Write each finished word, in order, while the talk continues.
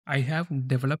I have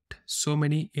developed so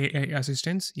many AI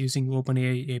assistants using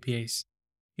OpenAI APIs.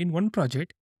 In one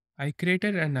project, I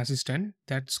created an assistant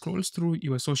that scrolls through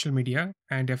your social media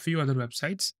and a few other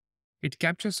websites. It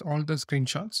captures all the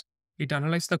screenshots, it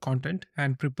analyzes the content,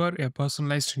 and prepare a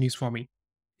personalized news for me.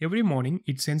 Every morning,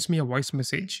 it sends me a voice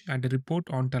message and a report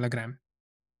on Telegram.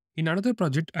 In another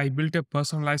project, I built a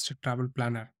personalized travel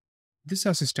planner. This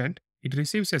assistant, it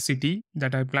receives a city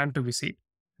that I plan to visit,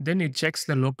 then it checks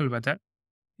the local weather,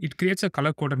 it creates a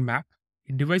color coded map,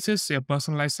 it devises a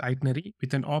personalized itinerary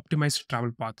with an optimized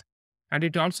travel path, and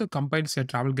it also compiles a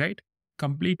travel guide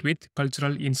complete with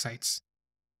cultural insights.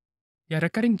 A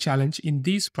recurring challenge in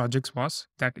these projects was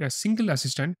that a single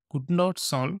assistant could not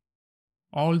solve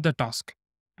all the tasks.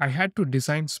 I had to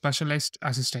design specialized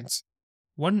assistants.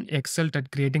 One excelled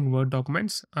at creating Word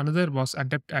documents, another was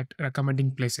adept at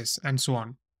recommending places, and so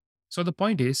on. So the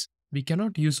point is, we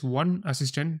cannot use one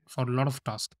assistant for a lot of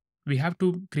tasks. We have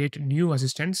to create new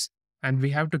assistants and we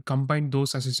have to combine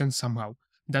those assistants somehow.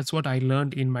 That's what I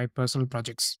learned in my personal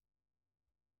projects.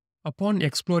 Upon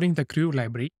exploring the Crew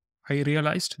library, I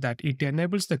realized that it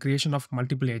enables the creation of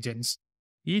multiple agents,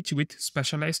 each with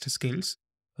specialized skills,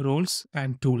 roles,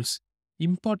 and tools.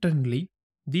 Importantly,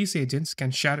 these agents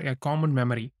can share a common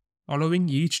memory, allowing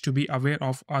each to be aware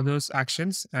of others'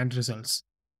 actions and results.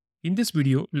 In this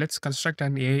video, let's construct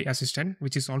an AI assistant,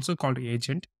 which is also called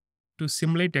agent, to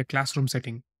simulate a classroom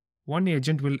setting. One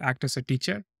agent will act as a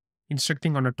teacher,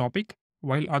 instructing on a topic,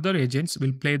 while other agents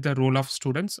will play the role of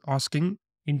students asking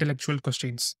intellectual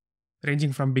questions,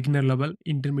 ranging from beginner level,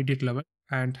 intermediate level,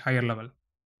 and higher level.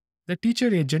 The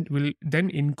teacher agent will then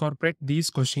incorporate these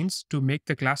questions to make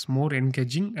the class more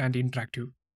engaging and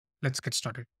interactive. Let's get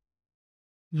started.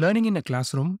 Learning in a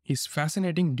classroom is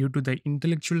fascinating due to the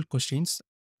intellectual questions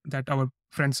that our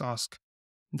friends ask.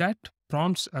 That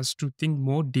prompts us to think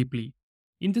more deeply.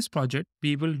 In this project,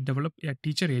 we will develop a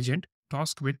teacher agent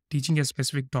tasked with teaching a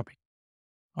specific topic.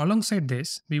 Alongside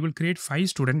this, we will create 5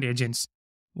 student agents,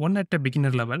 one at a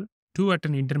beginner level, two at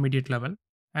an intermediate level,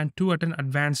 and two at an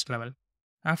advanced level.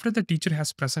 After the teacher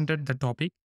has presented the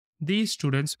topic, these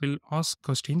students will ask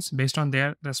questions based on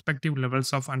their respective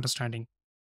levels of understanding.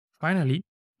 Finally,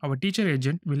 our teacher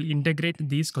agent will integrate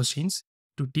these questions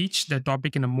to teach the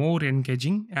topic in a more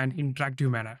engaging and interactive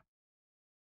manner.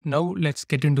 Now let's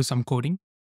get into some coding.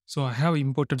 So I have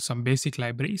imported some basic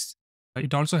libraries.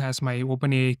 It also has my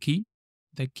OpenAI key.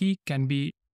 The key can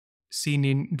be seen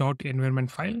in .environment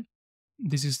file.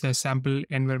 This is the sample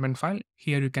environment file.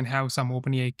 Here you can have some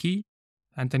OpenAI key,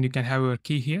 and then you can have your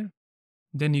key here.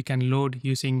 Then you can load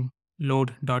using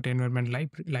load.environment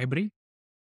library.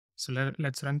 So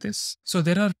let's run this. So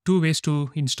there are two ways to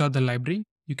install the library.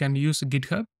 You can use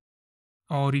GitHub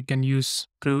or you can use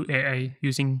CrewAI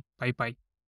using PyPy.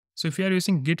 So if you are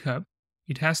using GitHub,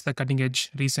 it has the cutting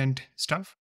edge recent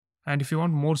stuff. And if you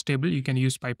want more stable, you can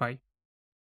use PyPy.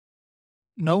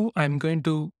 Now I'm going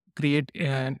to create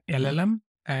an LLM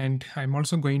and I'm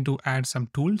also going to add some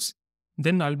tools.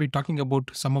 Then I'll be talking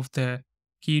about some of the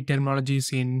key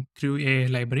terminologies in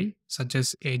CrewAI library, such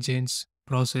as agents,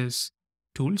 process,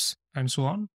 tools, and so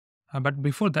on. But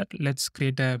before that, let's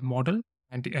create a model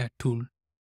and a tool.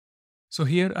 So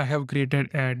here I have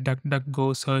created a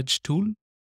DuckDuckGo search tool.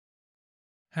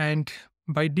 And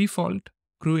by default,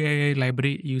 CrewAI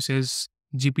library uses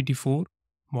GPT-4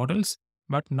 models.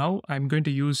 But now I'm going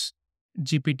to use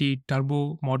GPT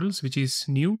Turbo models, which is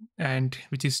new and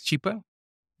which is cheaper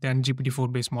than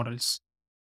GPT-4 based models.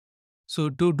 So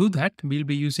to do that, we'll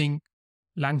be using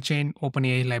LangChain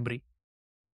OpenAI library.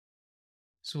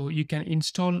 So you can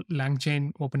install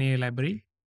LangChain OpenAI library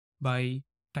by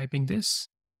typing this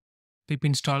pip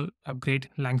install upgrade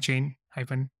langchain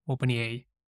 -OpenAI.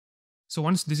 So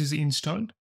once this is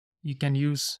installed, you can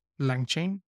use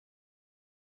langchain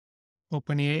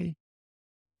OpenAI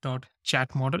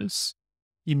chat models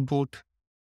import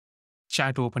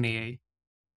chat OpenAI.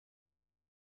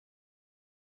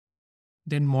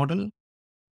 Then model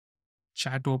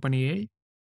chat OpenAI.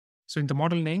 So in the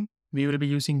model name, we will be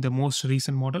using the most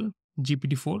recent model,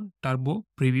 GPT-4 Turbo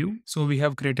Preview. So we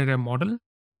have created a model.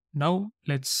 Now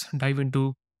let's dive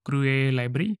into CrewAI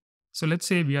library. So let's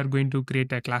say we are going to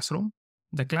create a classroom.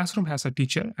 The classroom has a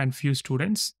teacher and few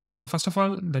students. First of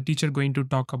all, the teacher going to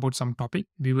talk about some topic.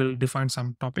 We will define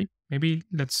some topic. Maybe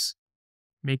let's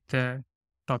make the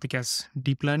topic as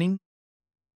deep learning.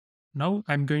 Now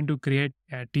I'm going to create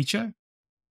a teacher.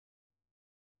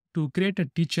 To create a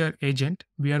teacher agent,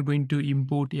 we are going to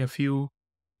import a few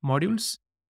modules.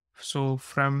 So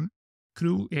from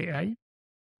CrewAI,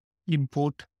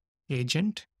 import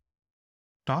agent,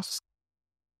 task,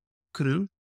 crew,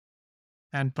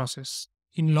 and process.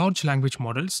 In large language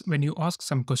models, when you ask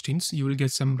some questions, you will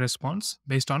get some response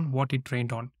based on what it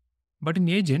trained on. But in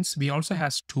agents, we also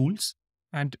have tools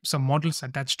and some models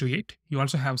attached to it. You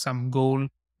also have some goal,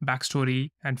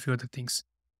 backstory, and few other things.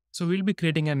 So we'll be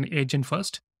creating an agent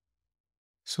first.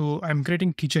 So I'm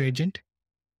creating teacher agent.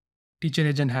 Teacher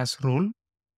agent has role.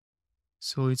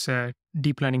 So it's a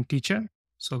deep learning teacher.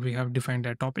 So we have defined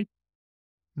a topic.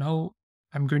 Now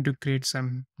I'm going to create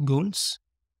some goals.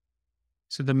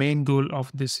 So the main goal of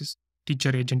this is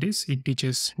teacher agent is it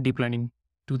teaches deep learning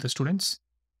to the students,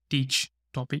 teach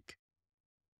topic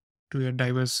to a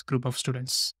diverse group of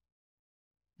students.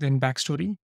 Then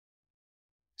backstory.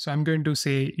 So I'm going to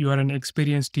say you are an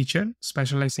experienced teacher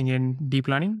specializing in deep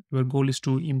learning. Your goal is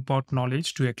to impart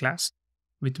knowledge to a class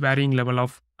with varying level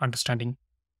of understanding.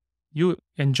 You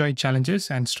enjoy challenges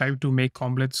and strive to make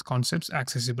complex concepts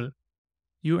accessible.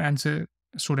 You answer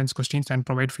students' questions and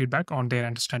provide feedback on their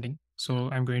understanding. So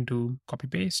I'm going to copy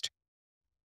paste.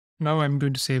 Now I'm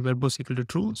going to say verbose equal to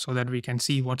true so that we can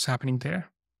see what's happening there.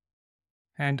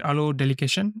 And allow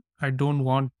delegation. I don't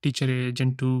want teacher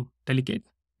agent to delegate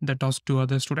the task to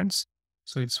other students.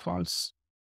 So it's false.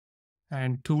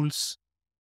 And tools,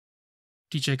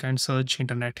 teacher can search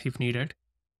internet if needed.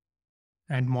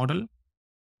 And model,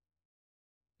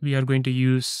 we are going to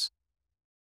use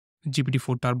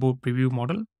GPT-4 Turbo preview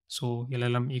model. So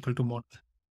LLM equal to model.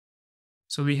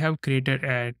 So we have created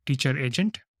a teacher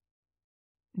agent.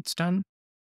 It's done.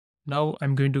 Now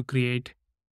I'm going to create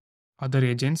other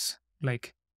agents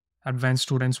like advanced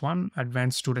students 1,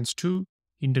 advanced students 2,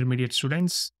 intermediate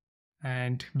students,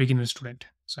 and beginner student.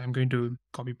 So I'm going to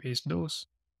copy paste those.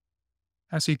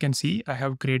 As you can see, I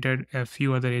have created a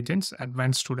few other agents,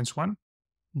 advanced students 1.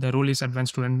 The role is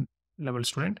advanced student level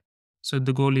student. So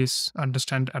the goal is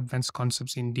understand advanced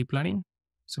concepts in deep learning.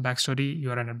 So backstory,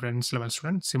 you are an advanced level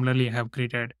student. Similarly, I have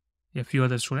created a few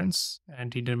other students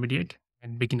and intermediate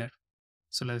and beginner.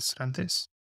 So let's run this.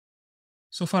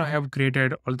 So far, I have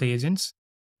created all the agents.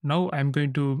 Now I'm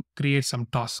going to create some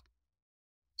task.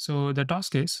 So the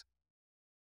task is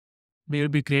we will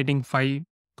be creating 5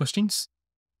 questions.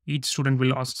 Each student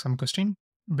will ask some question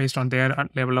based on their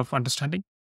level of understanding.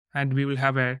 And we will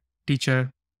have a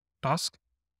teacher task.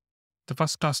 The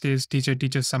first task is teacher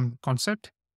teaches some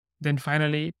concept. Then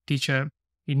finally, teacher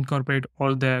incorporate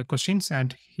all the questions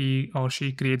and he or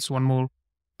she creates one more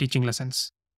teaching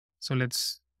lessons. So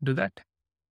let's do that.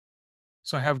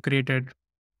 So I have created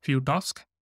few tasks.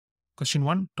 Question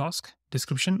 1, task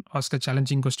description. Ask a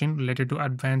challenging question related to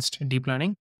advanced deep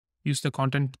learning. Use the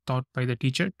content taught by the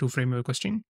teacher to frame your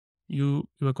question. Your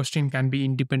question can be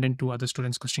independent to other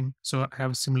students' question. So I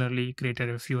have similarly created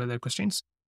a few other questions.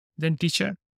 Then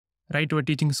teacher, write your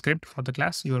teaching script for the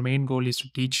class. Your main goal is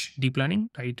to teach deep learning,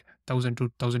 write 1000 to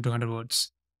 1200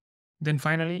 words. Then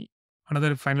finally,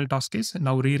 another final task is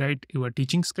now rewrite your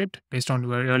teaching script based on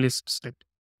your earliest script.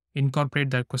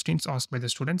 Incorporate the questions asked by the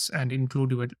students and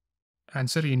include your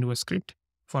answer in your script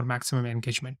for maximum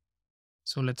engagement.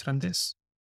 So let's run this.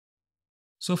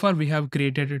 So far, we have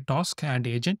created a task and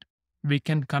agent. We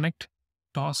can connect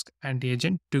task and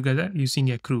agent together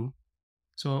using a crew.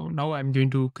 So now I'm going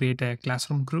to create a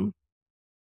classroom crew.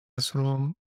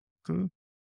 Classroom crew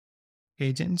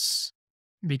agents.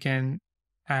 We can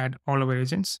add all our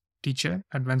agents, teacher,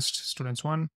 advanced students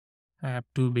 1, up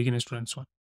to beginner students 1.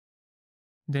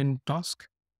 Then task.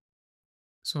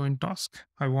 So in task,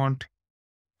 I want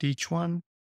teach 1,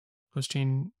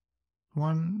 question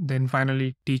 1, then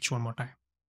finally teach one more time.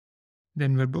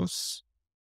 Then verbose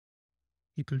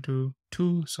equal to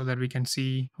 2 so that we can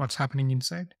see what's happening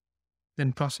inside.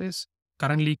 Then process.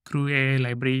 Currently, CrewAI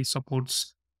library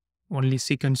supports only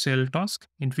sequential task.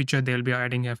 In future, they'll be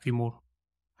adding a few more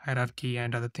hierarchy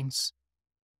and other things.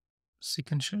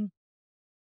 Sequential.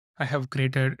 I have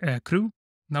created a crew.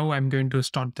 Now I'm going to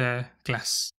start the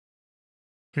class.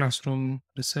 Classroom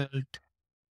result.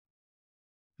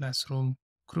 Classroom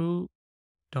crew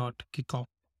dot kickoff.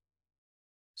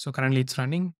 So currently it's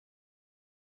running.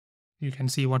 You can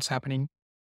see what's happening.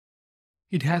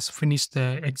 It has finished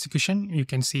the execution. You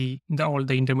can see all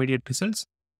the intermediate results.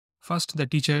 First, the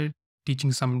teacher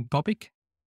teaching some topic.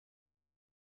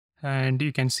 And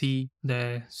you can see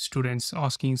the students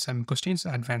asking some questions,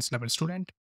 advanced level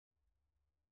student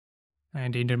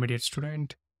and intermediate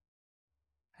student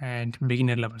and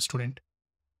beginner level student.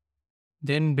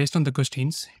 Then based on the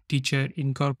questions, teacher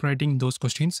incorporating those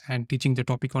questions and teaching the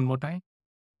topic one more time.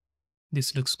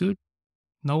 This looks good.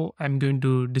 Now I'm going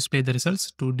to display the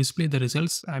results. To display the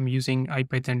results, I'm using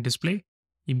IPython display,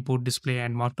 import display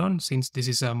and markdown. Since this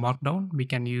is a markdown, we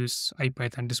can use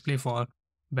IPython display for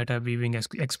better viewing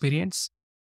experience.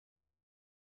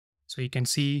 So you can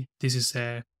see this is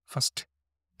a first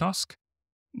task,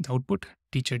 the output,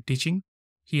 teacher teaching.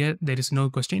 Here, there is no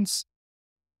questions.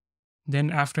 Then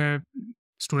after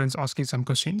students asking some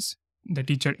questions, the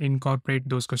teacher incorporate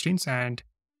those questions and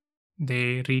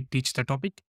they reteach the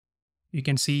topic. You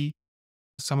can see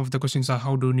some of the questions are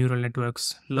how do neural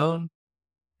networks learn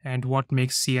and what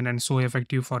makes CNN so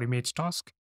effective for image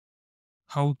task.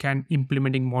 How can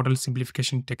implementing model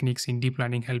simplification techniques in deep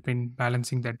learning help in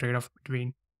balancing the trade-off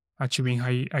between achieving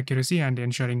high accuracy and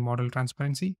ensuring model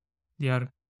transparency? They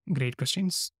are great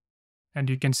questions. And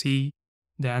you can see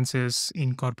the answers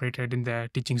incorporated in the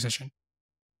teaching session.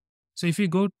 So if you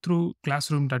go through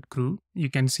classroom.crew, you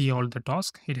can see all the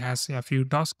tasks. It has a few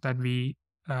tasks that we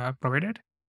provided.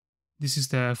 This is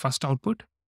the first output.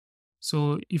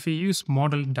 So if you use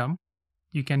model dump,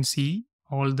 you can see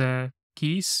all the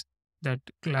keys that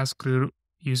class crew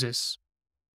uses.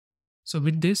 So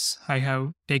with this, I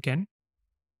have taken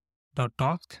dot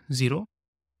task 0,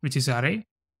 which is array.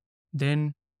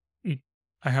 Then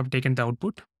I have taken the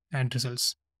output and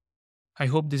results. I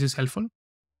hope this is helpful.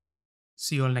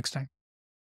 See you all next time.